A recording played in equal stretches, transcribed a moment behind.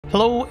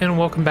Hello and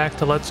welcome back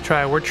to Let's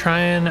Try. We're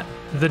trying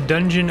the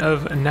Dungeon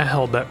of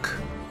Naheulbeuk.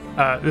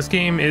 This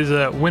game is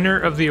a winner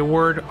of the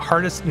award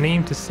hardest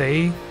name to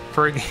say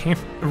for a game.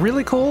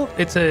 Really cool.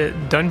 It's a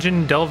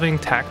dungeon delving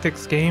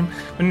tactics game.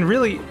 I'm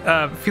really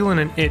feeling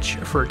an itch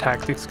for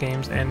tactics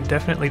games, and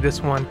definitely this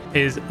one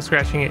is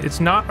scratching it. It's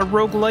not a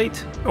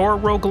roguelite or a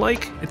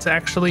roguelike. It's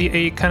actually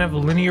a kind of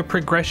linear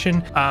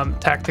progression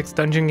tactics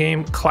dungeon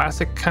game,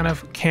 classic kind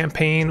of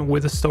campaign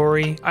with a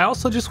story. I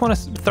also just want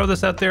to throw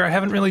this out there. I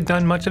haven't really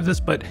done much of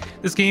this, but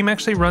this game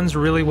actually runs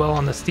really well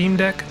on the Steam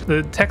Deck.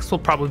 The text will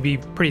probably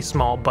be pretty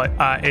small, but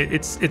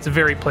it's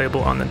very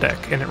playable on the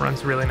deck, and it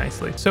runs really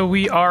nicely. So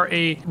we are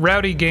a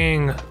rowdy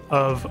gang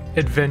of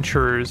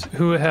adventurers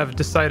who have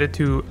decided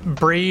to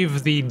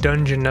brave the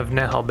Dungeon of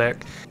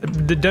Naheulbeuk.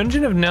 The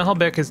Dungeon of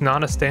Naheulbeuk is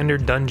not a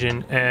standard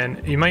dungeon,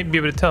 and you might be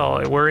able to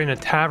tell we're in a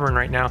tavern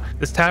right now.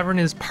 This tavern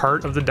is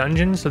part of the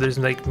dungeon, so there's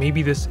like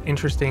maybe this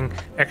interesting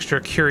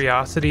extra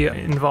curiosity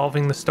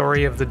involving the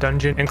story of the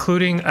dungeon,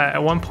 including at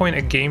one point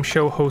a game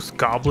show host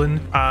goblin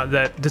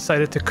that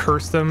decided to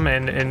curse them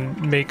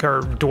and make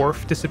our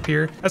dwarf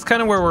disappear. That's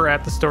kind of where we're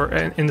at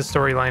in the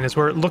storyline, is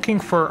we're looking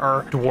for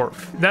our dwarf.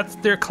 That's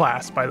their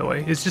class, by the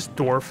way. It's just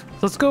dwarf. So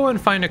let's go and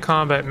find a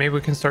combat. Maybe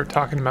we can start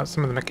talking about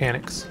some of the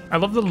mechanics. I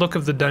love the look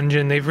of the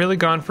dungeon. They've really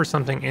gone for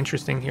something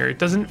interesting here. It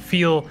doesn't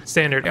feel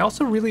standard. I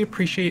also really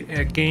appreciate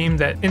a game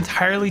that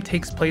entirely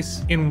takes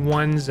place in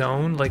one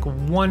zone, like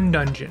one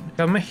dungeon.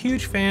 I'm a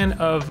huge fan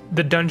of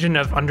the Dungeon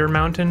of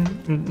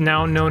Undermountain,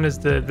 now known as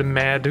the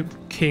Mad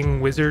King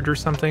Wizard or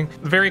something.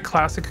 Very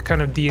classic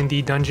kind of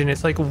D&D dungeon.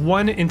 It's like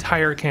one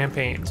entire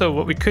campaign. So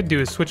what we could do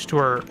is switch to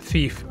our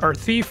thief. Our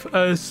thief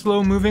is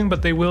slow moving,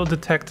 but they will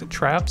detect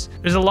traps.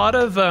 There's a lot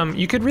of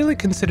you could really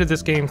consider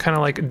this game kind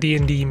of like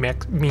D&D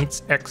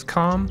meets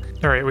XCOM.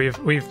 All right,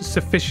 we've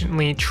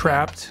sufficiently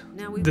trapped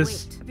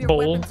this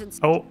bowl.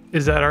 Oh,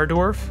 is that our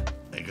dwarf?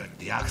 I got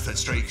the axe that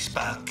strikes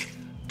back.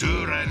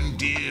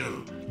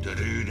 Durandil.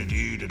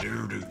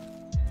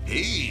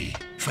 Hey,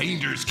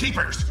 finders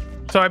keepers.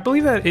 So I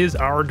believe that is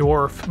our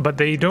dwarf, but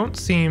they don't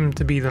seem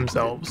to be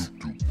themselves.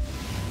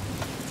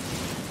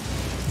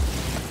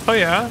 Oh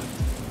yeah.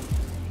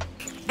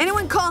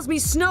 Anyone calls me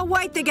Snow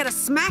White, they get a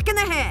smack in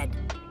the head.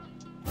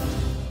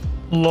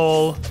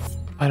 Lol.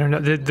 I don't know.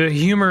 The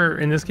humor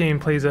in this game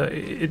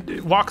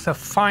it walks a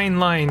fine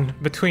line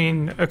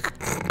between a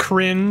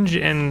cringe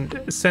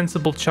and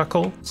sensible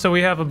chuckle. So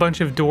we have a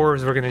bunch of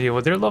dwarves we're going to deal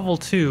with. They're level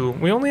 2.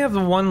 We only have the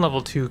one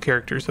level 2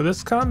 character, so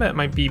this combat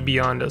might be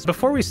beyond us.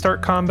 Before we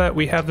start combat,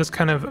 we have this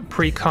kind of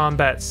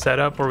pre-combat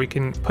setup where we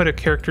can put a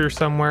character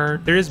somewhere.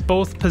 There is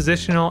both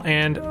positional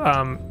and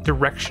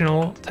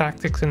directional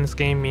tactics in this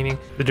game, meaning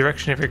the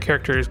direction of your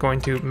character is going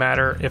to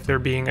matter if they're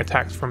being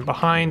attacked from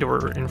behind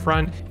or in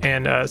front.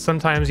 And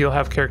sometimes you'll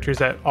have characters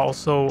that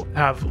also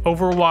have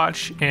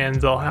Overwatch, and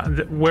they'll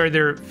have where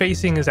they're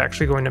facing is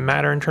actually going to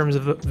matter in terms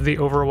of the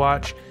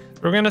Overwatch.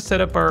 We're going to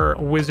set up our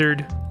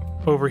wizard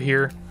over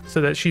here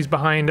so that she's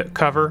behind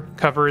cover.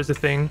 Cover is a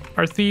thing.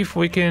 Our thief,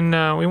 we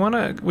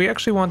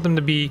actually want them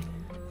to be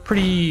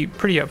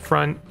pretty up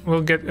front.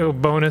 We'll get a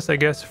bonus, I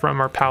guess, from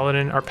our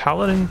paladin. Our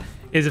paladin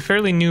is a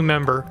fairly new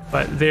member,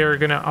 but they're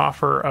gonna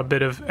offer a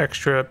bit of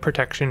extra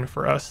protection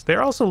for us.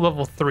 They're also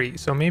level 3,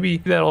 so maybe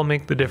that'll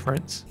make the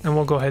difference. And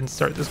we'll go ahead and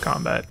start this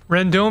combat.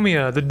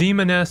 Randomia, the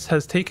demoness,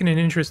 has taken an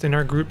interest in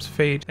our group's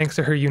fate. Thanks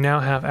to her, you now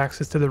have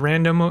access to the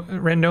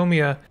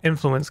Randomia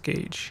influence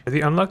gauge. The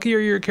unluckier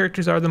your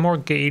characters are, the more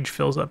gauge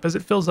fills up. As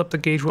it fills up, the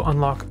gauge will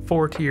unlock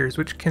 4 tiers,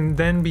 which can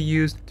then be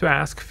used to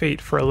ask fate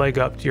for a leg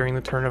up during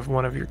the turn of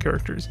one of your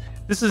characters.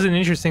 This is an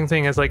interesting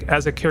thing, as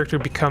a character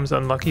becomes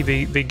unlucky,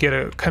 they get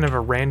a kind of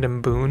a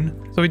random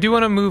boon. So we do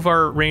want to move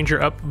our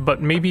ranger up,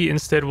 but maybe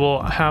instead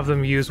we'll have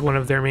them use one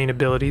of their main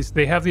abilities.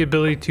 They have the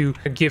ability to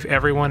give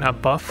everyone a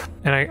buff,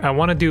 and I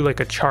want to do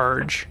like a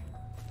charge.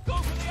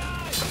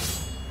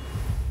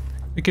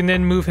 We can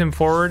then move him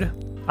forward.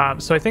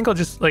 So I think I'll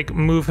just like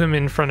move him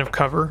in front of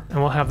cover, and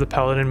we'll have the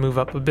paladin move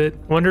up a bit.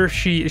 Wonder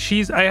if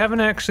I haven't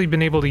actually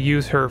been able to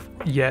use her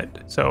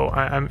yet, so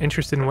I'm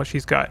interested in what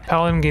she's got.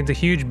 Paladin gains a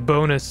huge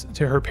bonus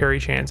to her parry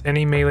chance.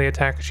 Any melee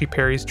attack she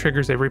parries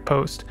triggers a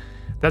riposte.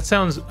 That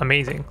sounds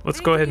amazing. Let's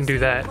go ahead and do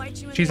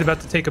that. She's about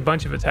to take a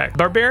bunch of attacks.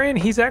 Barbarian,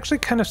 he's actually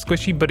kind of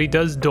squishy, but he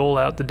does dole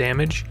out the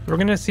damage. We're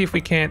gonna see if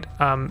we can't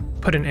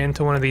put an end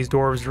to one of these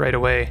dwarves right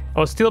away.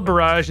 Oh, Steel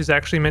Barrage is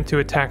actually meant to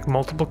attack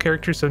multiple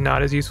characters, so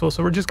not as useful.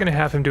 So we're just gonna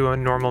have him do a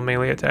normal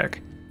melee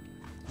attack.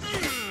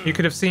 You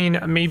could have seen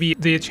maybe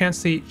the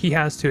chance he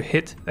has to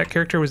hit that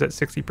character was at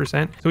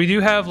 60%. So we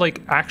do have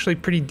like actually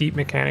pretty deep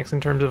mechanics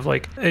in terms of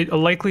like a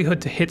likelihood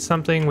to hit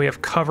something. We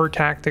have cover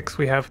tactics.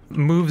 We have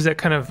moves that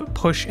kind of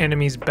push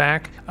enemies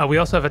back. We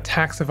also have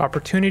attacks of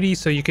opportunity,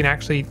 so you can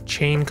actually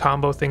chain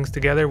combo things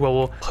together where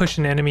we'll push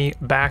an enemy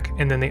back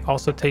and then they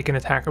also take an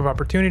attack of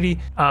opportunity.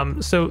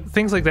 So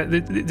things like that.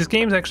 This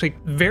game is actually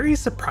very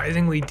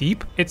surprisingly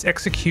deep. Its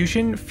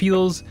execution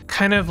feels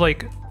kind of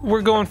like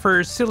we're going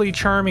for silly,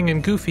 charming,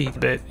 and goofy,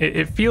 but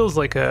it feels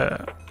like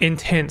a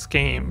intense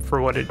game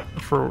for what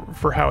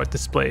for how it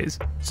displays.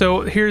 So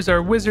here's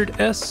our wizard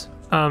S.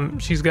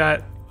 She's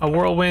got A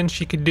whirlwind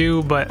she could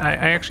do, but I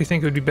actually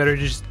think it would be better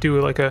to just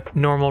do like a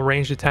normal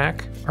ranged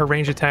attack. Her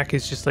ranged attack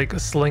is just like a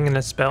sling and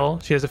a spell.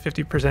 She has a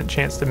 50%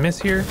 chance to miss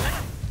here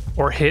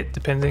or hit,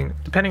 depending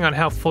on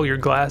how full your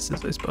glass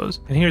is, I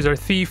suppose. And here's our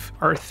thief.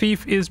 Our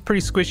thief is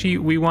pretty squishy.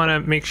 We want to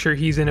make sure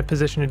he's in a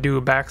position to do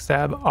a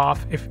backstab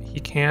off if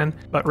he can,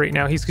 but right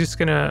now he's just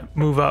gonna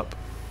move up,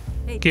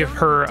 give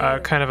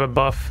her kind of a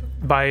buff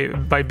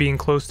by being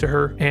close to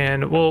her,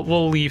 and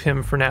we'll leave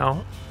him for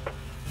now.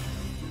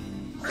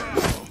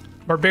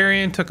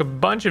 Barbarian took a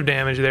bunch of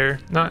damage there.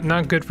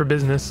 Not good for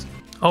business.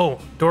 Oh,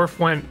 Dwarf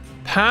went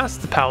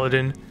past the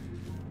paladin.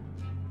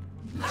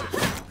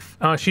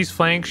 She's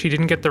flanked. She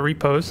didn't get the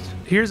repost.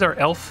 Here's our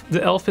elf.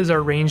 The elf is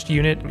our ranged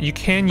unit. You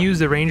can use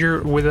the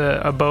ranger with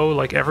a bow,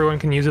 like everyone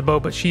can use a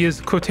bow, but she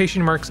is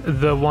quotation marks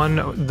the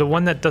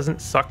one that doesn't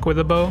suck with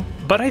a bow.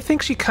 But I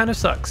think she kind of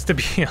sucks, to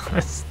be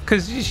honest,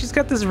 because she's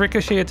got this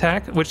ricochet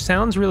attack, which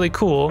sounds really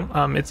cool.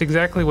 It's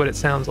exactly what it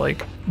sounds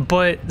like.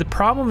 But the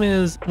problem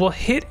is, we'll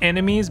hit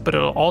enemies, but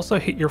it'll also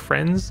hit your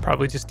friends.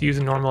 Probably just use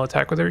a normal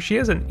attack with her. She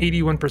has an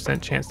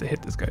 81% chance to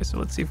hit this guy, so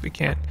let's see if we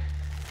can't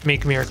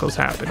make miracles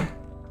happen.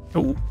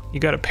 Oh, you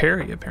got a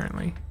parry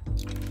apparently.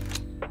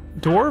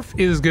 Dwarf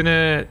is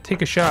gonna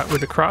take a shot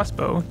with a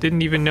crossbow.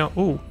 Didn't even know.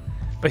 Oh,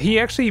 but he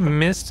actually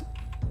missed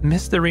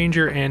the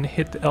ranger and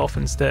hit the elf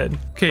instead.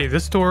 Okay,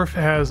 this dwarf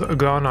has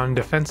gone on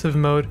defensive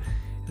mode.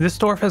 This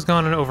dwarf has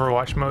gone on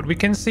Overwatch mode. We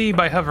can see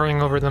by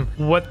hovering over them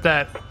what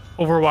that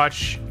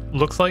Overwatch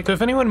looks like. So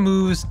if anyone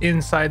moves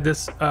inside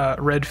this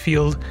red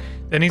field,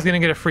 then he's gonna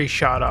get a free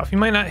shot off. He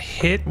might not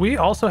hit. We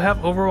also have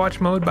Overwatch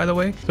mode, by the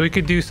way. So we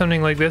could do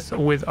something like this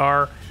with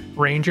our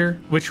ranger,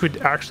 which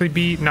would actually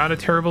be not a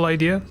terrible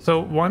idea.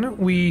 So why don't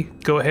we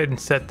go ahead and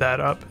set that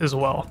up as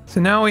well.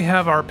 So now we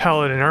have our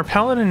paladin. Our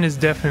paladin is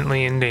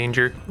definitely in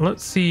danger.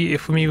 Let's see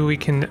if maybe we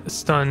can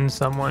stun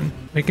someone.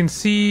 We can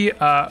see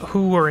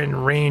who we're in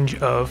range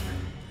of.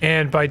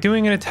 And by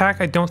doing an attack,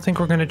 I don't think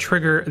we're gonna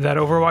trigger that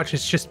Overwatch.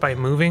 It's just by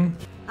moving.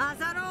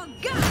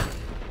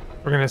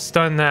 We're gonna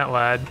stun that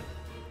lad.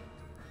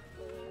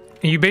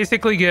 You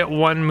basically get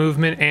one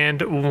movement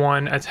and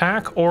one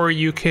attack, or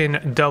you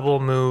can double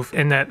move,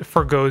 and that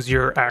forgoes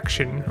your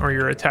action or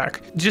your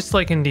attack, just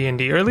like in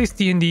D&D, or at least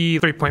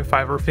D&D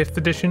 3.5 or 5th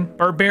edition.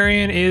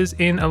 Barbarian is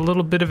in a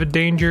little bit of a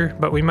danger,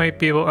 but we might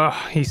be able... Oh,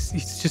 he's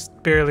just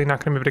barely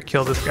not going to be able to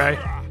kill this guy.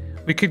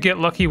 We could get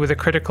lucky with a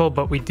critical,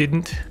 but we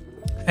didn't.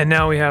 And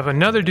now we have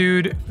another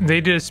dude. They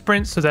did a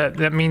sprint, so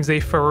that means they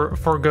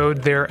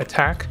forgoed their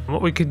attack.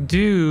 What we could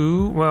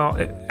do, well,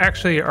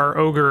 actually our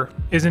ogre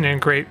isn't in a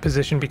great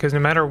position because no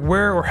matter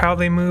where or how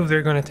they move,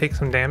 they're going to take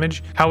some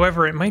damage.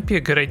 However, it might be a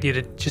good idea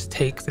to just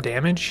take the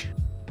damage.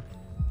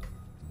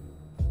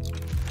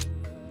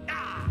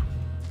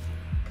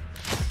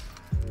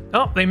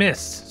 Oh, they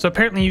missed. So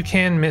apparently you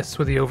can miss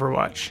with the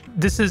Overwatch.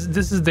 This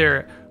is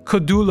their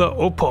Kodula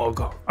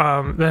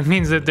Opog. That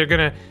means that they're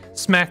gonna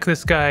smack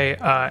this guy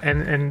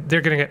and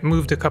they're gonna get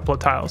moved a couple of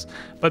tiles.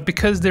 But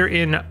because they're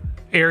in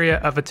area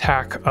of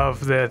attack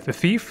of the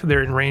thief,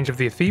 they're in range of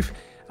the thief,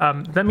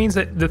 that means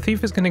that the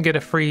thief is gonna get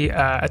a free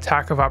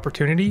attack of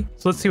opportunity.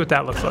 So let's see what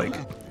that looks like.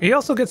 He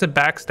also gets a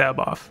backstab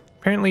off.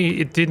 Apparently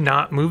it did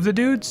not move the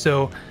dude,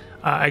 so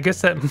I guess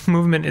that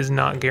movement is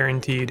not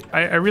guaranteed.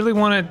 I really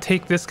want to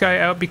take this guy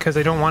out because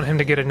I don't want him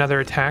to get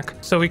another attack.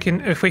 So we can,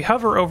 if we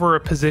hover over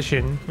a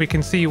position, we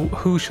can see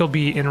who she'll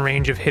be in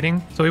range of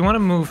hitting. So we want to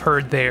move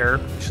her there.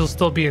 She'll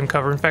still be in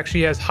cover. In fact,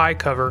 she has high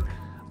cover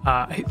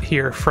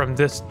here from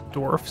this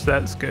dwarf, so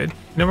that's good.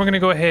 And then we're going to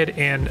go ahead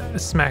and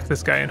smack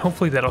this guy, and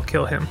hopefully that'll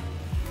kill him.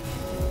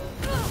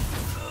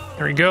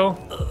 There we go.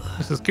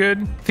 This is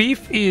good.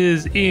 Thief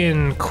is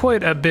in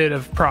quite a bit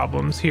of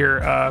problems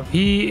here.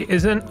 He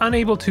is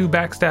unable to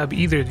backstab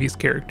either of these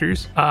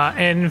characters.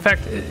 And in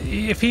fact,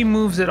 if he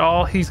moves at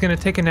all, he's going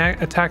to take an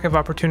attack of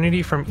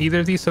opportunity from either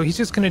of these. So he's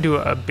just going to do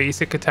a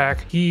basic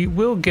attack. He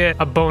will get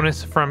a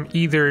bonus from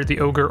either the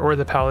ogre or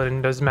the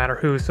paladin, doesn't matter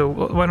who. So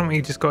why don't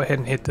we just go ahead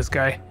and hit this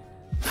guy?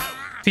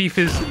 Thief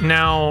is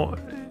now...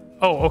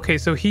 Oh, okay.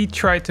 So he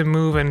tried to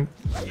move and...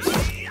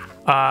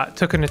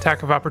 took an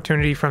attack of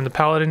opportunity from the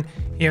paladin.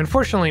 He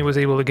unfortunately was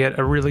able to get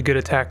a really good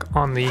attack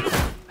on the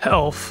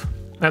elf.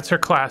 That's her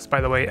class,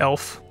 by the way,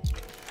 elf.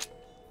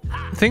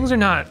 Things are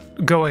not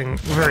going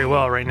very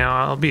well right now,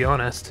 I'll be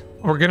honest.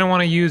 We're going to want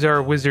to use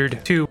our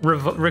wizard to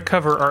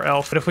recover our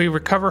elf. But if we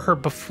recover her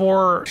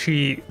before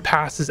she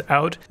passes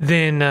out,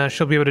 then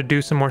she'll be able to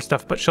do some more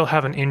stuff, but she'll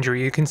have an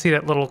injury. You can see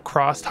that little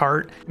crossed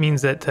heart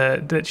means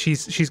that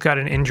she's got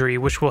an injury,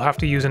 which we'll have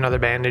to use another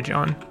bandage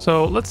on.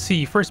 So let's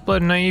see. First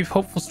Blood Naive,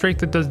 Hopeful Strike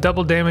that does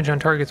double damage on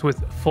targets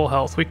with full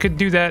health. We could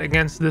do that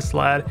against this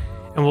lad,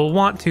 and we'll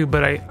want to,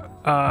 but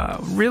I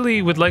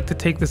really would like to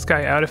take this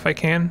guy out if I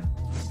can.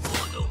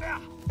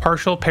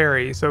 Partial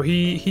parry, so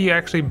he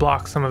actually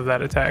blocks some of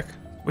that attack,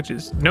 which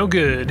is no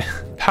good.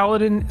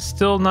 Paladin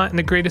still not in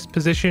the greatest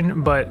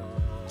position, but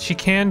she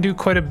can do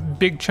quite a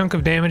big chunk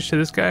of damage to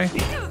this guy.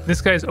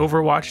 This guy's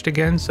overwatched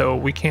again, so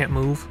we can't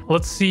move.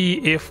 Let's see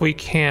if we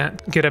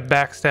can't get a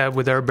backstab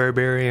with our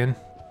barbarian.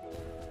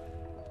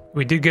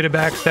 We did get a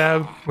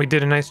backstab. We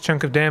did a nice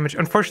chunk of damage.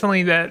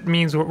 Unfortunately, that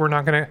means we're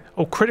not gonna...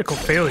 Oh, critical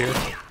failure.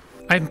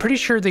 I'm pretty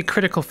sure they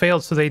critical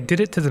failed, so they did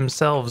it to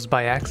themselves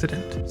by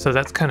accident. So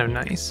that's kind of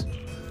nice.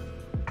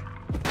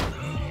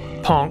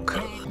 Ponk.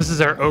 This is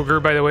our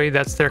ogre, by the way.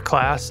 That's their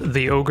class,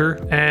 the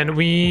ogre. And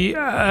we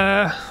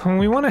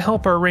want to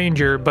help our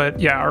ranger, but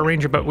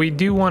we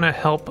do want to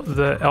help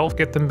the elf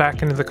get them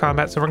back into the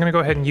combat. So we're going to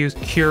go ahead and use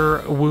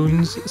Cure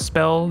Wounds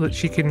spell that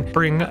she can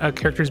bring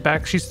characters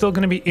back. She's still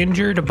going to be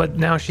injured, but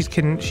now she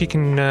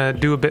can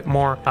do a bit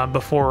more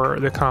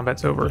before the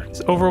combat's over.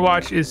 So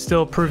Overwatch is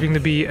still proving to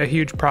be a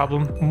huge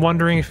problem. I'm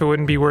wondering if it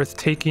wouldn't be worth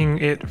taking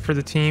it for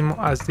the team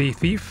as the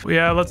thief.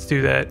 Yeah, let's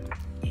do that.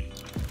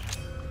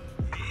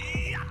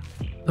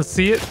 Let's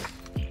see it.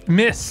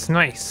 Miss.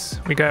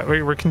 Nice.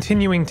 We're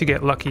continuing to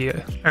get lucky.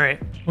 All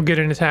right, we'll get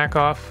an attack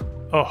off.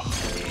 Oh,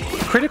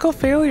 critical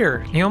failure.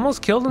 He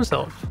almost killed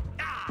himself.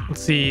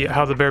 Let's see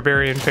how the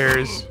barbarian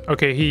fares.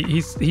 Okay,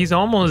 he's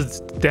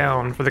almost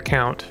down for the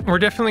count. We're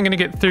definitely gonna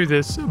get through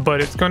this,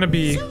 but it's gonna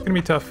be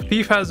tough.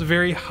 Thief has a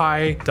very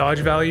high dodge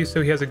value,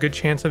 so he has a good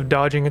chance of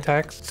dodging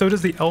attacks. So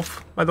does the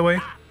elf, by the way.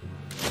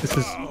 This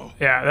is,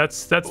 yeah,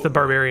 that's the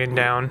barbarian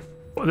down.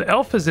 Well, the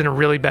elf is in a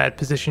really bad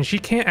position. She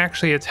can't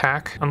actually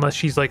attack unless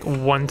she's like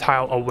one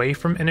tile away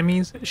from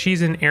enemies.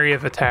 She's in area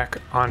of attack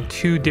on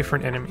 2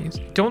 different enemies.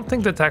 Don't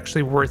think that's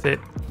actually worth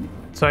it.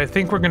 So I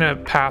think we're gonna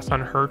pass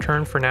on her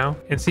turn for now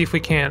and see if we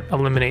can't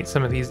eliminate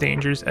some of these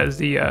dangers as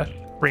the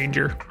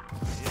ranger.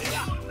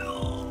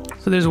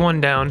 So there's one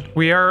down.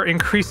 We are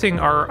increasing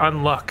our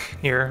unluck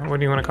here.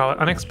 What do you want to call it?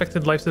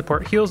 Unexpected life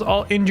support. Heals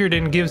all injured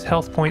and gives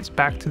health points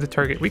back to the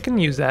target. We can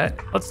use that.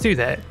 Let's do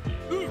that.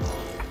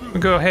 We'll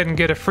go ahead and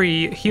get a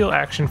free heal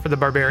action for the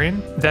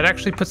barbarian. That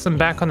actually puts them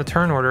back on the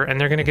turn order, and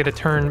they're going to get a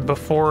turn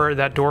before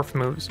that dwarf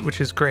moves,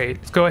 which is great.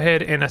 Let's go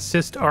ahead and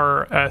assist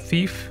our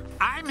thief.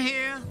 I'm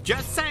here.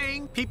 Just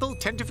saying. People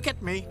tend to forget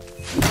me.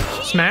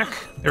 Smack.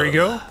 There we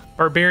go.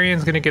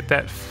 Barbarian's going to get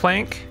that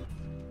flank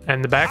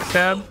and the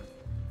backstab.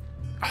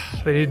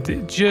 They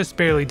just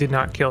barely did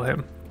not kill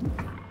him.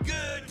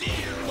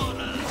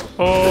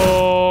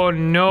 Oh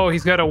no,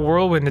 he's got a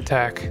whirlwind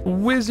attack.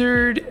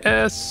 Wizard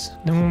S.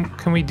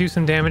 Can we do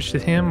some damage to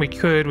him? We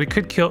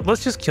could kill.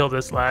 Let's just kill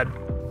this lad.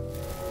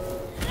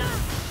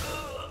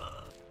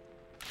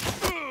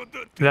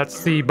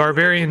 That's the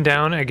barbarian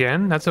down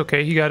again. That's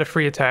okay, he got a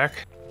free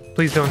attack.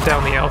 Please don't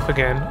down the elf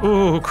again.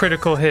 Ooh,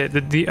 critical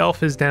hit. The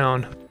elf is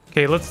down.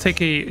 Okay, let's take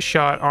a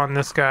shot on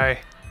this guy.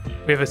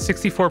 We have a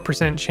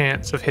 64%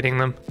 chance of hitting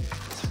them.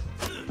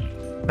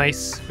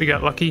 Nice, we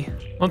got lucky.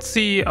 Let's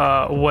see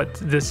what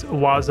this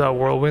Waza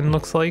whirlwind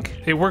looks like.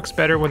 It works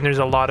better when there's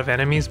a lot of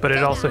enemies, but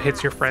it also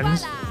hits your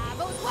friends.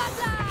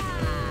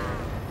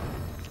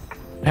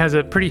 It has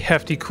a pretty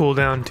hefty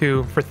cooldown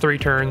too for 3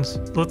 turns.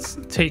 Let's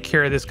take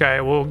care of this guy.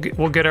 We'll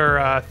get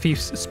our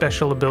thief's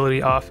special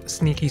ability off.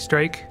 Sneaky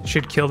strike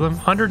should kill them.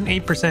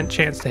 108%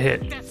 chance to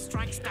hit.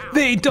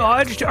 They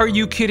dodged? Are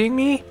you kidding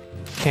me?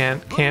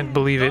 Can't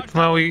believe it.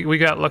 Well, we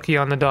got lucky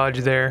on the dodge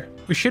there.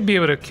 We should be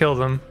able to kill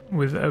them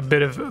with a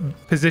bit of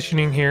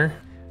positioning here.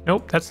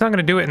 Nope, that's not going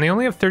to do it. And they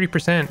only have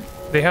 30%.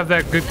 They have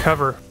that good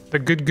cover. The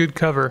good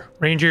cover.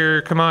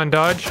 Ranger, come on,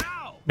 dodge.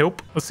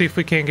 Nope. Let's see if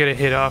we can't get a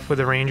hit off with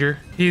a ranger.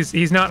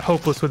 He's not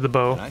hopeless with the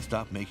bow. I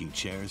stopped making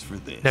chairs for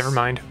this. Never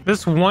mind.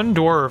 This one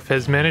dwarf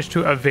has managed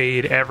to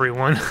evade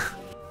everyone.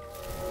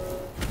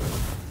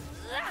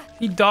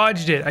 He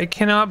dodged it. I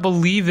cannot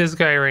believe this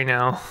guy right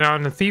now. Now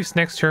on the thief's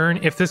next turn,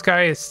 if this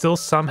guy is still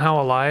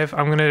somehow alive,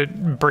 I'm gonna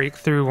break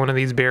through one of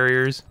these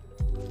barriers.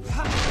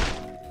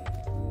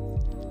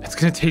 It's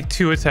gonna take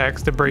 2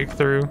 attacks to break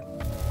through.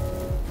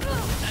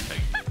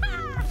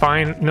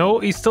 Fine. No,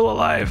 he's still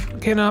alive.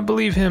 Cannot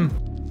believe him.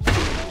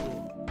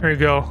 There we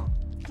go.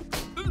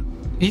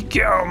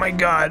 Oh my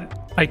god.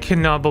 I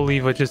cannot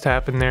believe what just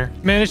happened there.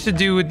 Managed to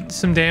do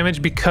some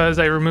damage because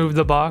I removed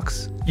the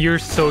box. You're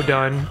so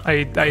done.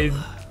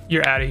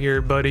 You're out of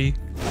here, buddy.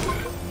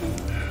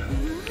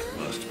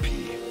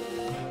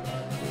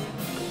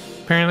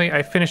 Apparently,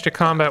 I finished a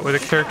combat with a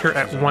character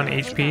at 1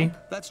 HP.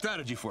 That's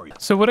strategy for you.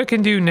 So what I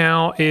can do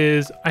now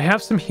is I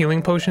have some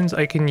healing potions.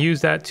 I can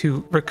use that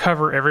to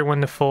recover everyone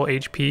to full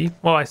HP.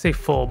 Well, I say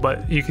full,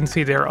 but you can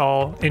see they're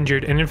all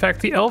injured. And in fact,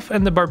 the elf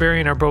and the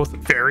barbarian are both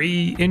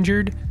very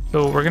injured.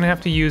 So we're gonna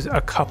have to use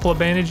a couple of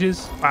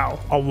bandages. Wow,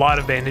 a lot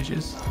of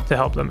bandages to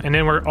help them. And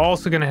then we're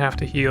also gonna have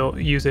to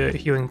use a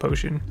healing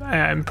potion.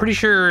 I'm pretty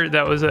sure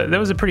that was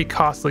a pretty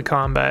costly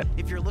combat.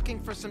 If you're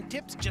looking for some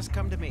tips, just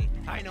come to me.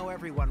 I know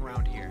everyone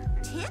around here.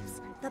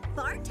 Tips? The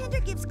bartender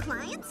gives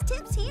clients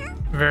tips here?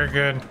 Very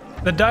good.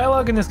 The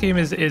dialogue in this game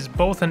is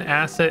both an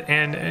asset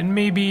and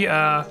maybe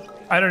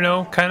I don't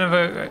know, kind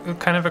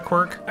of a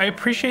quirk. I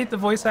appreciate the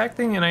voice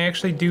acting, and I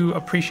actually do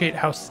appreciate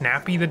how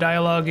snappy the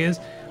dialogue is.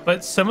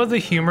 but some of the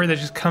humor that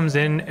just comes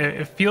in,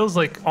 it feels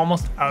like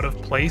almost out of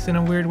place in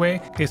a weird way.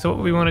 Okay, so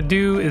what we want to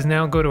do is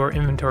now go to our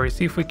inventory,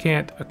 see if we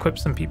can't equip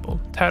some people.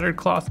 Tattered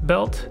cloth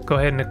belt, go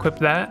ahead and equip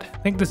that. I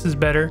think this is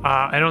better.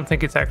 I don't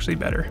think it's actually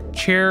better.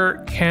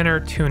 Chair canner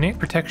tunic,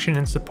 protection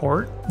and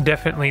support.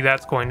 Definitely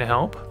that's going to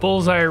help.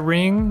 Bullseye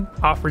ring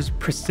offers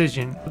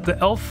precision. The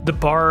elf, the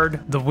bard,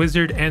 the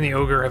wizard, and the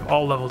ogre have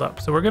all leveled up,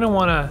 so we're going to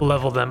want to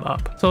level them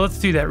up. So let's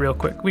do that real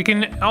quick. We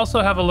can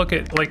also have a look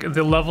at like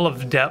the level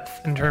of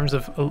depth in terms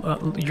of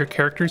your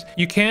characters.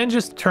 You can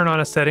just turn on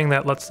a setting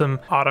that lets them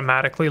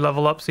automatically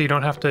level up, so you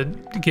don't have to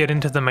get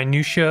into the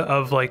minutia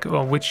of like,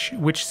 well, which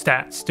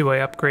stats do I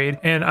upgrade.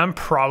 And I'm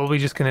probably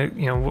just gonna,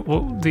 you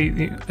know,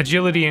 the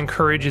agility and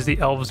courage is the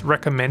elves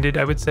recommended,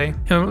 I would say.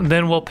 And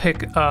then we'll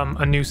pick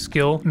a new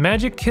skill.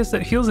 Magic kiss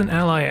that heals an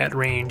ally at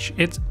range.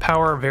 Its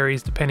power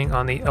varies depending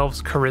on the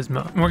elf's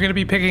charisma. And we're gonna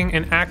be picking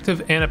an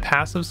active and a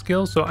passive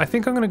skill, so I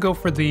think I'm gonna go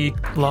for the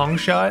long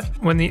shot.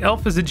 When the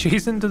elf is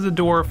adjacent to the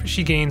dwarf,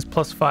 she gains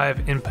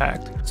 +5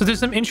 impact. So there's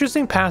some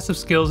interesting passive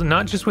skills,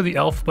 not just with the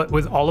elf, but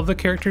with all of the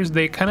characters.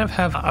 They kind of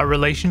have a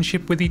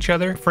relationship with each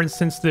other. For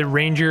instance, the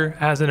ranger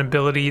has an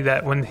ability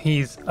that when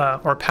he's,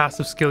 or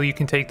passive skill you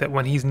can take, that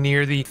when he's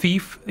near the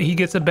thief, he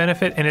gets a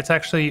benefit, and it's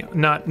actually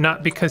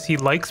not because he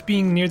likes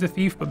being near the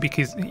thief, but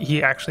because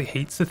he actually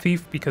hates the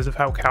thief because of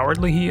how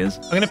cowardly he is.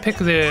 I'm gonna pick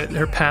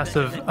her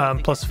passive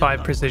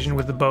 +5 precision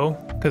with the bow,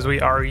 because we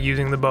are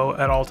using the bow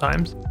at all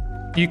times.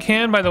 You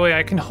can, by the way,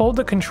 I can hold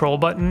the control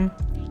button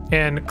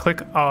and click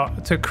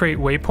to create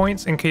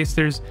waypoints in case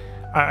there's,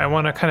 I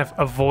want to kind of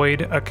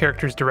avoid a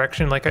character's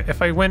direction. Like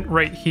if I went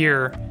right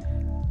here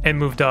and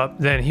moved up,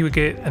 then he would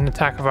get an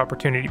attack of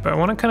opportunity, but I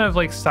want to kind of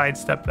like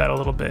sidestep that a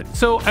little bit.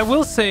 So I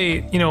will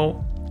say, you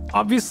know,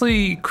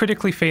 obviously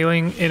critically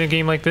failing in a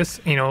game like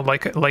this, you know,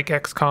 like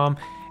XCOM,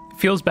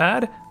 feels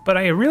bad, but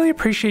I really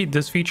appreciate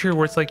this feature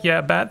where it's like, yeah,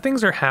 bad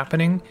things are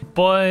happening,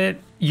 but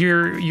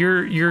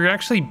you're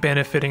actually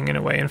benefiting in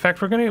a way. In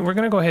fact, we're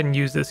gonna go ahead and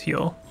use this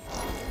heal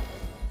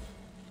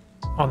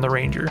on the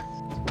ranger.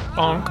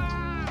 Bonk.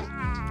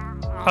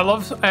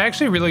 I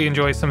actually really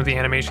enjoy some of the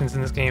animations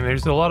in this game.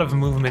 There's a lot of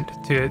movement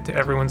to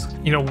everyone's,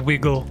 you know,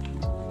 wiggle.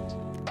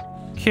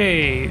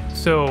 Okay,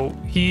 so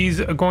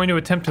he's going to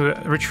attempt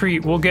to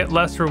retreat. We'll get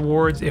less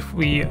rewards if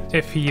he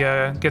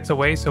gets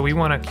away, so we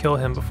want to kill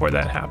him before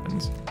that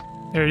happens.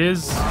 There it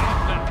is.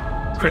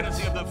 Crits.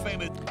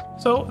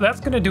 So that's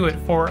gonna do it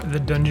for the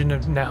Dungeon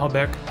of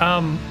Naheulbeuk.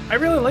 I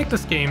really like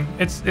this game.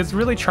 It's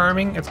really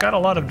charming. It's got a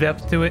lot of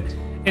depth to it.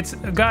 It's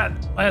got,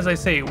 as I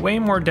say, way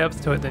more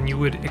depth to it than you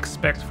would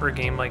expect for a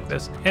game like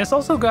this. And it's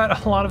also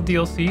got a lot of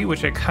DLC,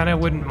 which I kind of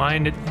wouldn't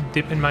mind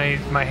dipping my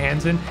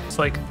hands in. It's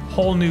like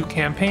whole new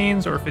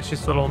campaigns, or if it's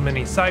just little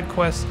mini side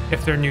quests,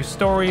 if they're new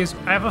stories.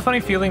 I have a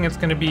funny feeling it's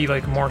going to be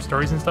like more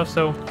stories and stuff,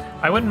 so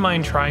I wouldn't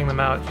mind trying them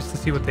out just to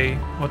see what they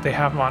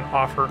have on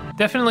offer.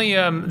 Definitely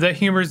the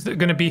humor's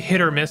going to be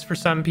hit or miss for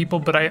some people,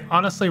 but I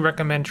honestly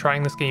recommend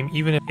trying this game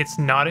even if it's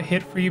not a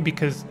hit for you,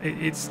 because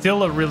it's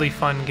still a really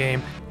fun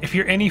game. If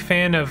you're any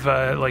fan of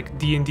like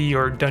D&D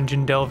or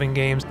dungeon delving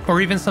games,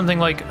 or even something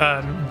like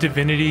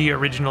Divinity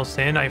Original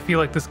Sin, I feel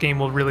like this game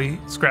will really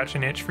scratch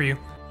an itch for you.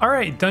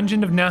 Alright,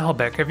 Dungeon of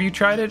Naheulbeuk. Have you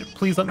tried it?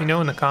 Please let me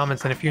know in the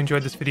comments, and if you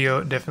enjoyed this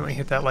video, definitely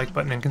hit that like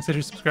button and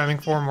consider subscribing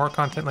for more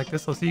content like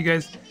this. I'll see you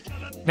guys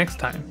next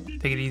time.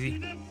 Take it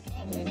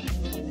easy.